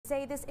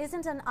say this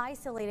isn't an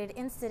isolated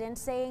incident,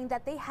 saying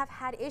that they have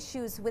had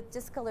issues with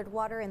discolored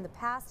water in the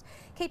past.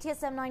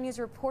 KTSM 9 News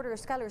reporter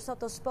Skylar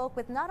Soto spoke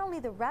with not only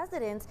the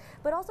residents,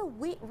 but also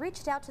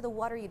reached out to the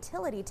water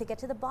utility to get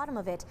to the bottom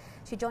of it.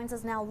 She joins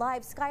us now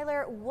live.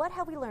 Skylar, what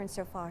have we learned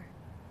so far?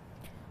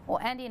 Well,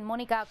 Andy and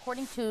Monica,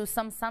 according to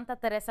some Santa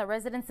Teresa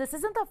residents, this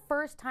isn't the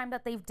first time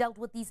that they've dealt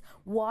with these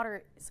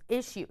water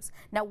issues.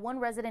 Now, one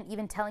resident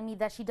even telling me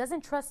that she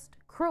doesn't trust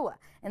CRUA,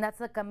 and that's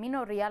the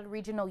Camino Real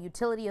Regional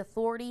Utility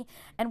Authority,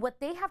 and what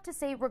they have to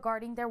say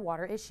regarding their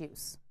water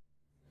issues.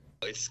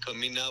 It's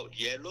coming out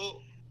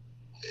yellow.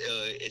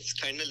 It's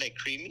kind of like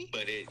creamy,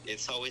 but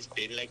it's always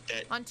been like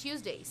that. On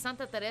Tuesday,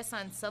 Santa Teresa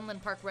and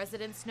Sunland Park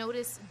residents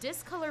noticed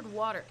discolored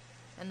water,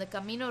 and the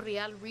Camino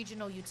Real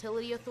Regional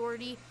Utility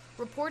Authority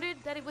reported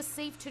that it was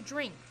safe to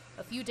drink.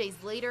 A few days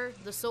later,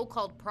 the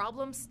so-called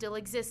problem still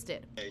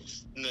existed.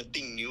 It's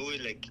nothing new.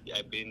 Like,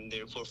 I've been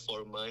there for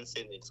 4 months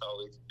and it's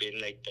always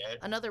been like that.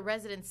 Another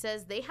resident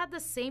says they had the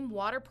same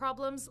water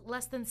problems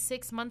less than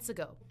 6 months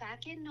ago.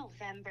 Back in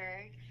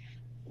November,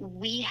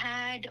 we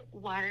had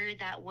water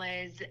that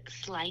was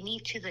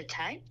slimy to the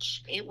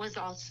touch. It was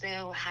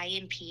also high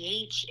in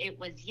pH. It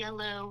was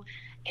yellow.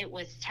 It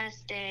was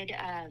tested.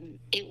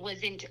 It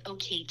wasn't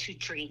okay to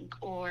drink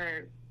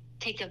or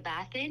take a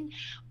bath in.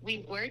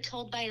 We were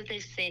told by the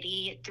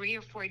city 3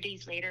 or 4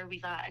 days later, we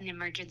got an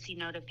emergency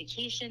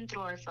notification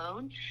through our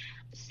phone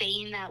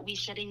saying that we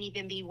shouldn't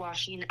even be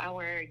washing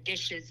our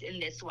dishes in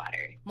this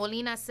water.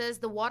 Molina says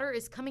the water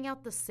is coming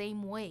out the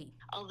same way.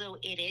 Although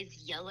it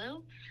is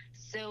yellow,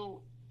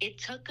 so it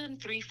took them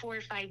 3, 4,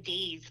 or 5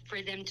 days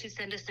for them to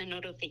send us a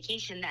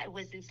notification that it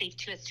wasn't safe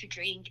to us to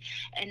drink.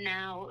 And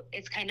now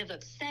it's kind of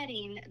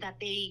upsetting that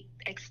they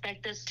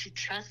expect us to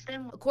trust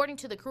them. According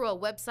to the CRUA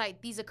website,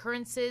 these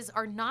occurrences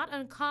are not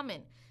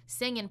uncommon,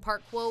 saying in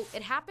part, quote,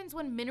 it happens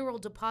when mineral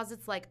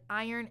deposits like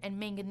iron and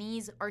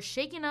manganese are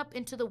shaken up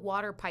into the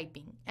water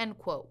piping, end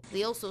quote.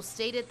 They also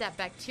stated that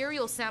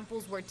bacterial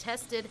samples were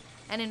tested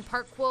and in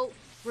part, quote,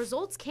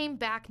 results came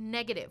back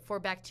negative for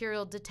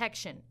bacterial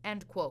detection,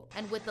 end quote.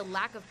 And with the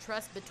lack of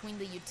trust between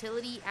the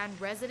utility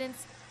and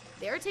residents,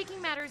 they're taking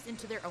matters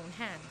into their own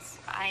hands.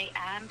 I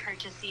am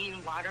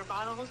purchasing water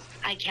bottles.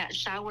 I can't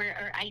shower,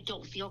 or I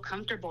don't feel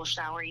comfortable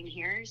showering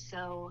here,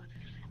 so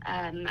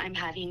I'm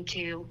having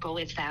to go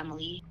with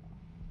family.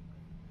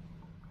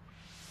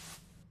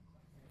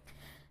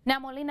 Now,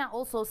 Molina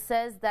also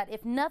says that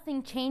if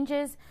nothing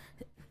changes,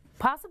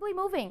 possibly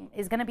moving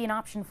is going to be an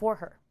option for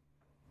her.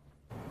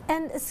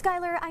 And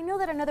Skylar, I know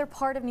that another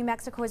part of New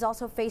Mexico is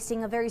also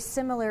facing a very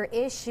similar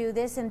issue,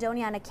 this in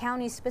Doña Ana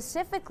County,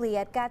 specifically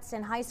at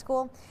Gadsden High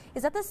School.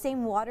 Is that the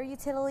same water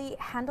utility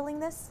handling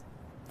this?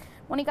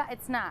 Monica,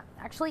 it's not.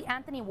 Actually,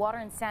 Anthony Water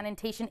and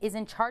Sanitation is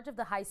in charge of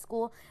the high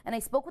school, and I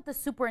spoke with the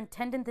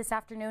superintendent this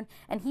afternoon,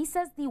 and he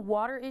says the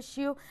water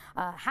issue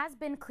has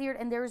been cleared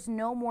and there is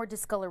no more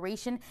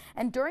discoloration.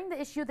 And during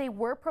the issue, they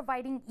were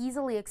providing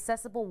easily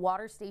accessible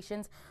water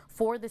stations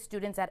for the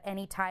students at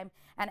any time.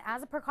 And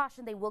as a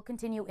precaution, they will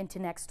continue into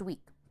next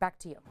week. Back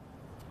to you.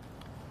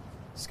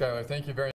 Skylar, thank you very much.